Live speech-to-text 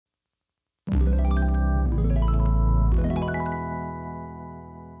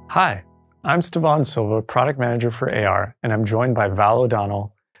Hi, I'm Stevan Silva, Product Manager for AR, and I'm joined by Val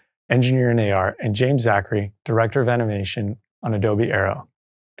O'Donnell, Engineer in AR, and James Zachary, Director of Animation on Adobe Aero.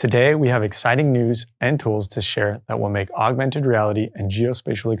 Today, we have exciting news and tools to share that will make augmented reality and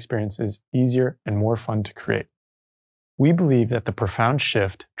geospatial experiences easier and more fun to create. We believe that the profound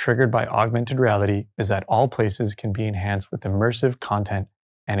shift triggered by augmented reality is that all places can be enhanced with immersive content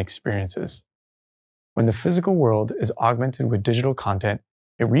and experiences. When the physical world is augmented with digital content,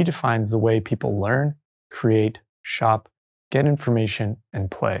 it redefines the way people learn, create, shop, get information, and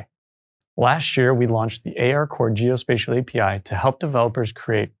play. Last year, we launched the ARCore Geospatial API to help developers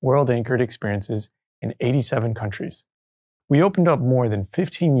create world-anchored experiences in 87 countries. We opened up more than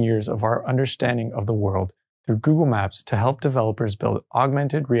 15 years of our understanding of the world through Google Maps to help developers build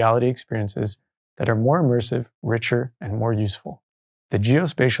augmented reality experiences that are more immersive, richer, and more useful. The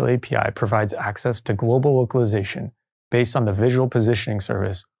Geospatial API provides access to global localization based on the Visual Positioning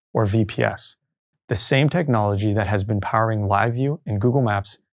Service, or VPS, the same technology that has been powering Live View in Google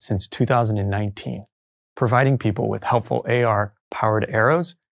Maps since 2019, providing people with helpful AR-powered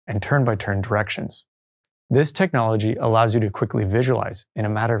arrows and turn-by-turn directions. This technology allows you to quickly visualize, in a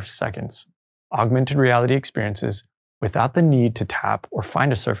matter of seconds, augmented reality experiences without the need to tap or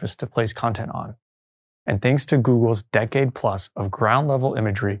find a surface to place content on. And thanks to Google's decade plus of ground-level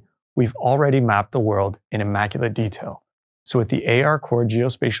imagery, we've already mapped the world in immaculate detail. So with the ARCore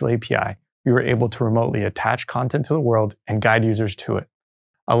Geospatial API, we were able to remotely attach content to the world and guide users to it,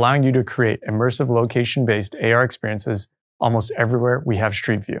 allowing you to create immersive location-based AR experiences almost everywhere we have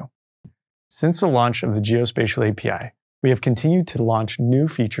Street View. Since the launch of the Geospatial API, we have continued to launch new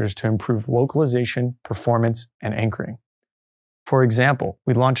features to improve localization, performance, and anchoring. For example,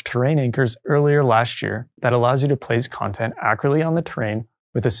 we launched terrain anchors earlier last year that allows you to place content accurately on the terrain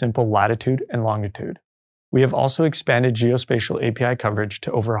with a simple latitude and longitude. We have also expanded Geospatial API coverage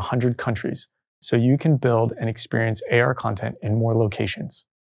to over 100 countries, so you can build and experience AR content in more locations.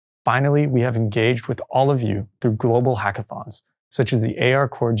 Finally, we have engaged with all of you through global hackathons, such as the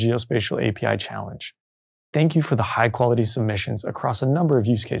ARCore Geospatial API Challenge. Thank you for the high-quality submissions across a number of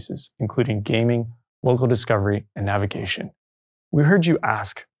use cases, including gaming, local discovery, and navigation. We heard you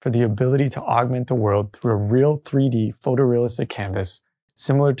ask for the ability to augment the world through a real 3D photorealistic canvas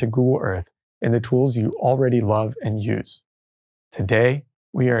similar to Google Earth in the tools you already love and use. Today,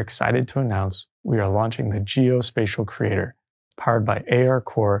 we are excited to announce we are launching the Geospatial Creator, powered by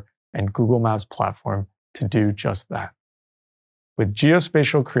ARCore and Google Maps platform to do just that. With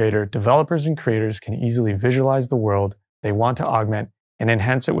Geospatial Creator, developers and creators can easily visualize the world they want to augment and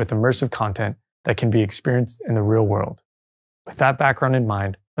enhance it with immersive content that can be experienced in the real world. With that background in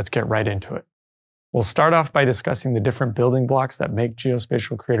mind, let's get right into it. We'll start off by discussing the different building blocks that make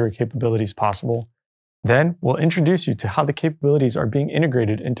Geospatial Creator capabilities possible. Then, we'll introduce you to how the capabilities are being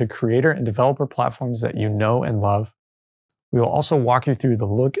integrated into creator and developer platforms that you know and love. We will also walk you through the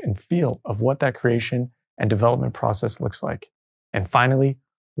look and feel of what that creation and development process looks like. And finally,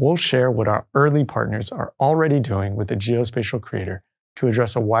 we'll share what our early partners are already doing with the Geospatial Creator to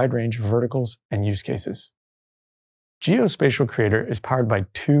address a wide range of verticals and use cases. Geospatial Creator is powered by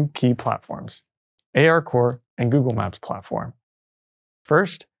two key platforms, ARCore and Google Maps platform.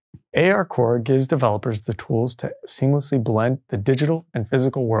 First, ARCore gives developers the tools to seamlessly blend the digital and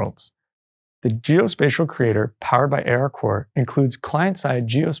physical worlds. The Geospatial Creator, powered by ARCore, includes client-side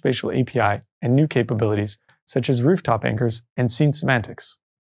Geospatial API and new capabilities such as Rooftop anchors and Scene Semantics.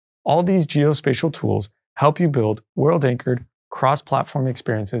 All these geospatial tools help you build world-anchored, cross-platform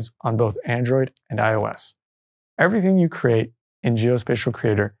experiences on both Android and iOS. Everything you create in Geospatial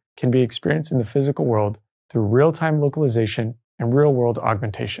Creator can be experienced in the physical world through real-time localization and real-world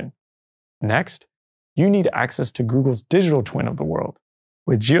augmentation. Next, you need access to Google's digital twin of the world.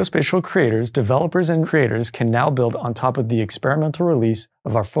 With Geospatial Creators, developers and creators can now build on top of the experimental release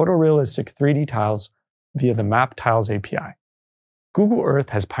of our photorealistic 3D tiles via the Map Tiles API. Google Earth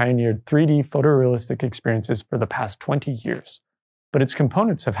has pioneered 3D photorealistic experiences for the past 20 years, but its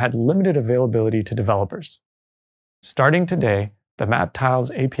components have had limited availability to developers. Starting today, the Map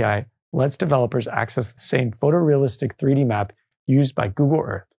Tiles API lets developers access the same photorealistic 3D map used by Google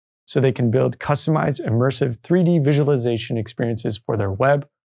Earth, so they can build customized immersive 3D visualization experiences for their web,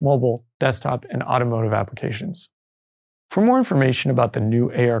 mobile, desktop, and automotive applications. For more information about the new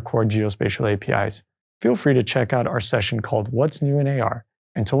ARCore Geospatial APIs, feel free to check out our session called What's New in AR,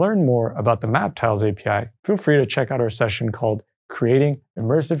 and to learn more about the Map Tiles API, feel free to check out our session called Creating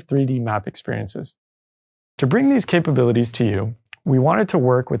Immersive 3D Map Experiences. To bring these capabilities to you, we wanted to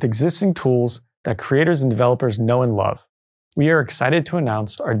work with existing tools that creators and developers know and love. We are excited to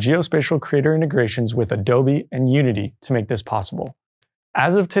announce our Geospatial Creator integrations with Adobe and Unity to make this possible.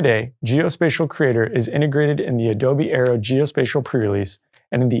 As of today, Geospatial Creator is integrated in the Adobe Aero Geospatial pre-release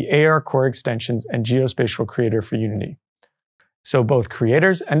and in the ARCore extensions and Geospatial Creator for Unity. So both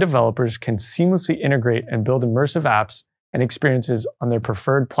creators and developers can seamlessly integrate and build immersive apps and experiences on their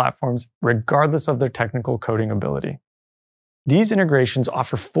preferred platforms, regardless of their technical coding ability. These integrations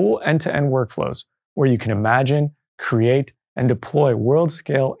offer full end-to-end workflows where you can imagine, create, and deploy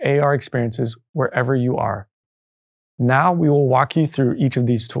world-scale AR experiences wherever you are. Now we will walk you through each of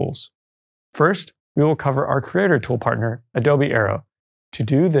these tools. First, we will cover our creator tool partner, Adobe Aero. To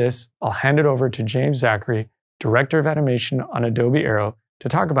do this, I'll hand it over to James Zachary, Director of Animation on Adobe Aero, to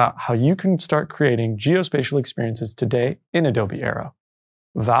talk about how you can start creating geospatial experiences today in Adobe Aero.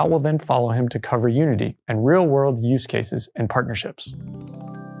 Val will then follow him to cover Unity and real-world use cases and partnerships.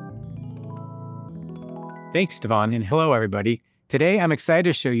 Thanks, Stevan, and hello, everybody. Today, I'm excited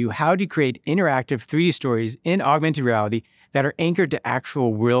to show you how to create interactive 3D stories in augmented reality that are anchored to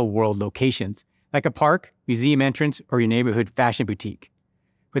actual real-world locations, like a park, museum entrance, or your neighborhood fashion boutique.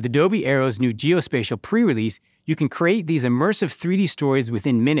 With Adobe Aero's new Geospatial pre-release, you can create these immersive 3D stories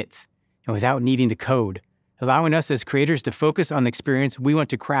within minutes and without needing to code, allowing us as creators to focus on the experience we want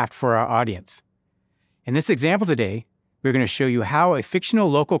to craft for our audience. In this example today, we're going to show you how a fictional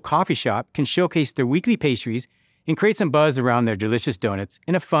local coffee shop can showcase their weekly pastries and create some buzz around their delicious donuts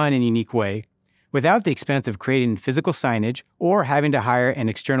in a fun and unique way, without the expense of creating physical signage or having to hire an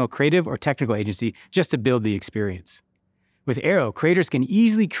external creative or technical agency just to build the experience. With Aero, creators can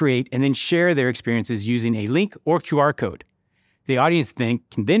easily create and then share their experiences using a link or QR code. The audience can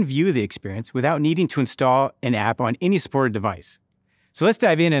then view the experience without needing to install an app on any supported device. So let's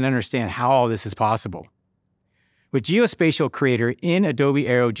dive in and understand how all this is possible. With Geospatial Creator in Adobe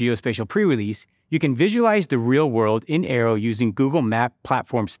Aero Geospatial pre-release, you can visualize the real world in Aero using Google Map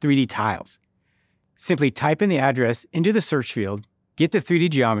Platform's 3D tiles. Simply type in the address into the search field, get the 3D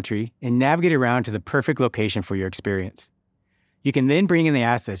geometry, and navigate around to the perfect location for your experience. You can then bring in the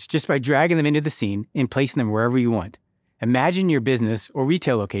assets just by dragging them into the scene and placing them wherever you want. Imagine your business or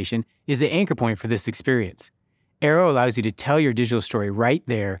retail location is the anchor point for this experience. Aero allows you to tell your digital story right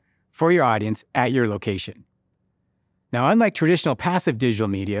there for your audience at your location. Now, unlike traditional passive digital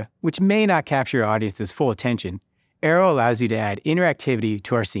media, which may not capture your audience's full attention, Aero allows you to add interactivity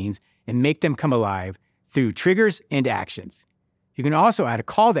to our scenes and make them come alive through triggers and actions. You can also add a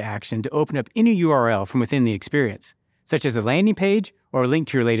call to action to open up any URL from within the experience, such as a landing page or a link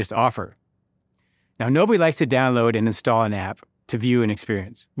to your latest offer. Now, nobody likes to download and install an app to view an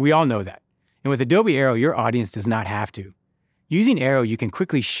experience. We all know that. And with Adobe Aero, your audience does not have to. Using Aero, you can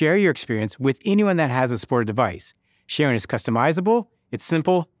quickly share your experience with anyone that has a supported device. Sharing is customizable, it's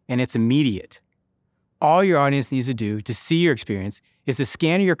simple, and it's immediate. All your audience needs to do to see your experience is to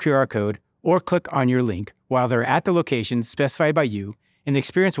scan your QR code or click on your link while they're at the location specified by you, and the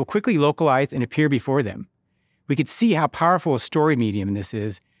experience will quickly localize and appear before them. We could see how powerful a story medium this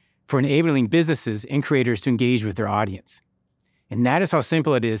is for enabling businesses and creators to engage with their audience. And that is how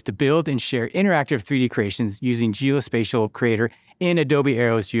simple it is to build and share interactive 3D creations using Geospatial Creator in Adobe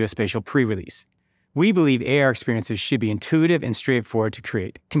Aero's Geospatial pre-release. We believe AR experiences should be intuitive and straightforward to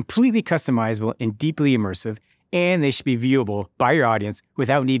create, completely customizable and deeply immersive, and they should be viewable by your audience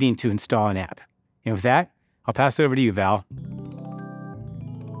without needing to install an app. And with that, I'll pass it over to you, Val.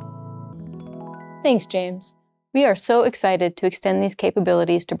 Thanks, James. We are so excited to extend these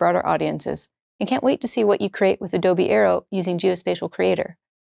capabilities to broader audiences and can't wait to see what you create with Adobe Aero using Geospatial Creator.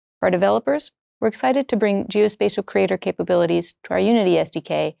 For our developers, we're excited to bring Geospatial Creator capabilities to our Unity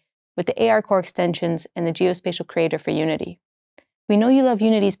SDK with the ARCore extensions and the Geospatial Creator for Unity. We know you love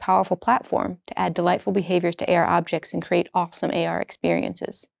Unity's powerful platform to add delightful behaviors to AR objects and create awesome AR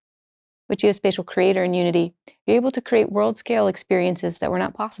experiences. With Geospatial Creator in Unity, you're able to create world-scale experiences that were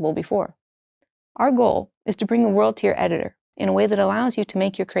not possible before. Our goal is to bring the world to your editor in a way that allows you to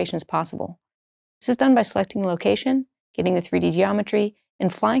make your creations possible. This is done by selecting a location, getting the 3D geometry,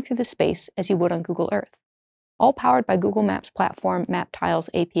 and flying through the space as you would on Google Earth, all powered by Google Maps Platform Map Tiles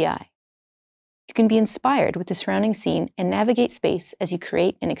API. You can be inspired with the surrounding scene and navigate space as you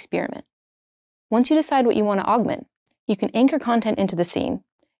create and experiment. Once you decide what you want to augment, you can anchor content into the scene,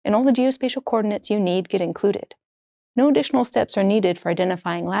 and all the geospatial coordinates you need get included. No additional steps are needed for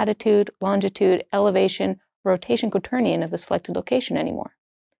identifying latitude, longitude, elevation, or rotation quaternion of the selected location anymore.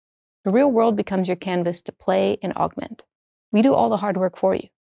 The real world becomes your canvas to play and augment. We do all the hard work for you.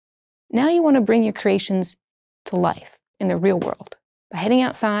 Now you want to bring your creations to life in the real world. By heading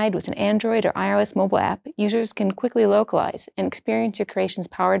outside with an Android or iOS mobile app, users can quickly localize and experience your creations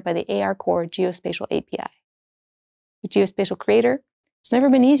powered by the ARCore Geospatial API. With Geospatial Creator, it's never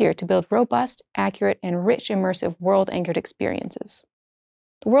been easier to build robust, accurate, and rich immersive world-anchored experiences.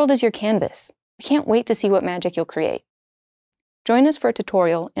 The world is your canvas. We can't wait to see what magic you'll create. Join us for a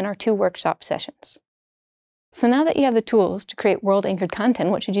tutorial in our 2 workshop sessions. So now that you have the tools to create world-anchored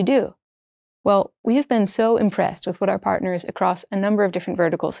content, what should you do? Well, we have been so impressed with what our partners across a number of different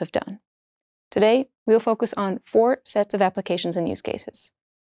verticals have done. Today, we will focus on 4 sets of applications and use cases.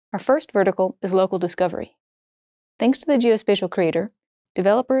 Our first vertical is local discovery. Thanks to the Geospatial Creator,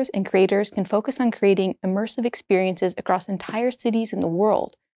 developers and creators can focus on creating immersive experiences across entire cities in the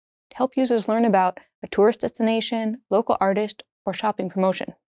world to help users learn about a tourist destination, local artist, or shopping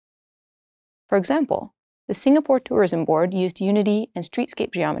promotion. For example, the Singapore Tourism Board used Unity and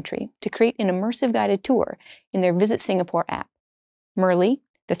Streetscape Geometry to create an immersive guided tour in their Visit Singapore app. Merly,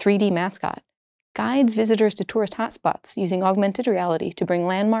 the 3D mascot, guides visitors to tourist hotspots using augmented reality to bring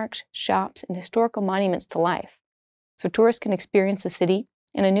landmarks, shops, and historical monuments to life, so tourists can experience the city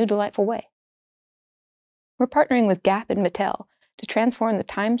in a new, delightful way. We're partnering with Gap and Mattel to transform the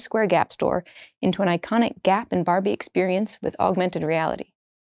Times Square Gap store into an iconic Gap and Barbie experience with augmented reality.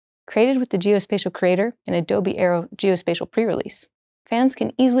 Created with the Geospatial Creator and Adobe Aero Geospatial pre-release, fans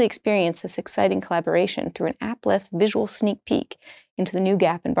can easily experience this exciting collaboration through an app-less visual sneak peek into the new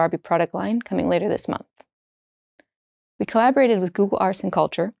Gap and Barbie product line coming later this month. We collaborated with Google Arts and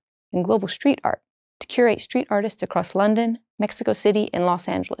Culture and Global Street Art to curate street artists across London, Mexico City, and Los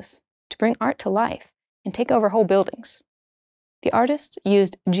Angeles to bring art to life and take over whole buildings. The artists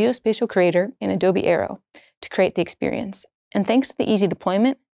used Geospatial Creator and Adobe Aero to create the experience, and thanks to the easy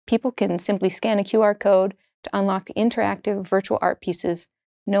deployment, people can simply scan a QR code to unlock the interactive virtual art pieces,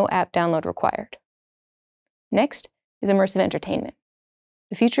 no app download required. Next is Immersive Entertainment.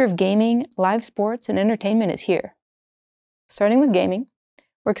 The future of gaming, live sports, and entertainment is here. Starting with gaming,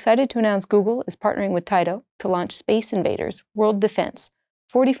 we're excited to announce Google is partnering with Taito to launch Space Invaders World Defense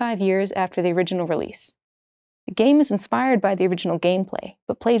 45 years after the original release. The game is inspired by the original gameplay,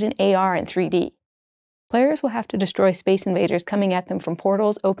 but played in AR and 3D. Players will have to destroy space invaders coming at them from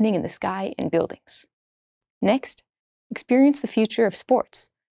portals opening in the sky and buildings. Next, experience the future of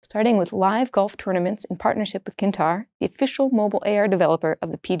sports, starting with live golf tournaments in partnership with Kintar, the official mobile AR developer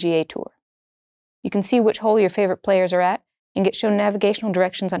of the PGA Tour. You can see which hole your favorite players are at and get shown navigational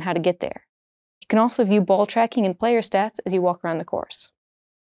directions on how to get there. You can also view ball tracking and player stats as you walk around the course.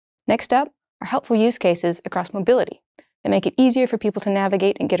 Next up are helpful use cases across mobility that make it easier for people to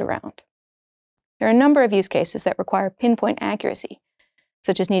navigate and get around. There are a number of use cases that require pinpoint accuracy,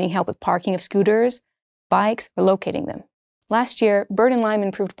 such as needing help with parking of scooters, bikes, or locating them. Last year, Bird and Lime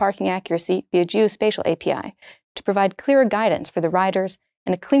improved parking accuracy via Geospatial API to provide clearer guidance for the riders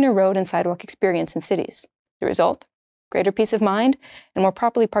and a cleaner road and sidewalk experience in cities. The result? Greater peace of mind and more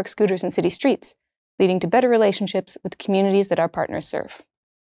properly parked scooters in city streets, leading to better relationships with the communities that our partners serve.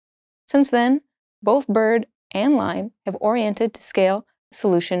 Since then, both Bird and Lime have oriented to scale the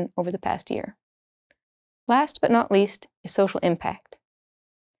solution over the past year. Last but not least is social impact.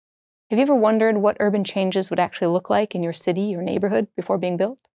 Have you ever wondered what urban changes would actually look like in your city or neighborhood before being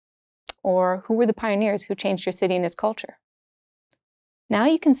built? Or who were the pioneers who changed your city and its culture? Now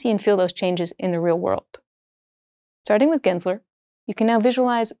you can see and feel those changes in the real world. Starting with Gensler, you can now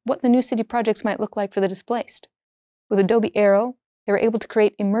visualize what the new city projects might look like for the displaced. With Adobe Aero, they were able to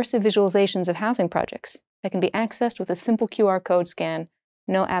create immersive visualizations of housing projects that can be accessed with a simple QR code scan,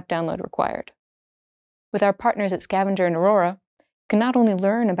 no app download required. With our partners at Scavenger and Aurora, you can not only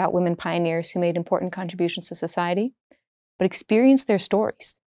learn about women pioneers who made important contributions to society, but experience their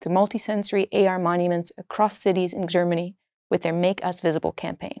stories through multisensory AR monuments across cities in Germany with their Make Us Visible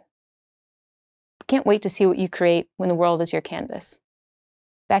campaign. I can't wait to see what you create when the world is your canvas.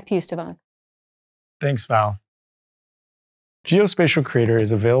 Back to you, Stevan. Thanks, Val. Geospatial Creator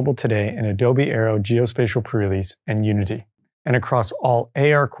is available today in Adobe Aero Geospatial pre-release and Unity, and across all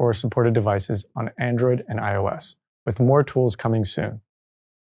ARCore supported devices on Android and iOS, with more tools coming soon.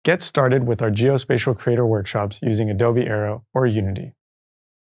 Get started with our Geospatial Creator workshops using Adobe Aero or Unity.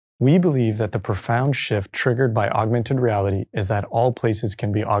 We believe that the profound shift triggered by augmented reality is that all places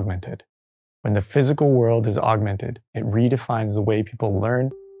can be augmented. When the physical world is augmented, it redefines the way people learn,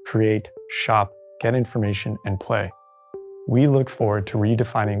 create, shop, get information, and play. We look forward to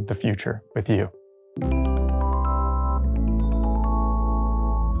redefining the future with you.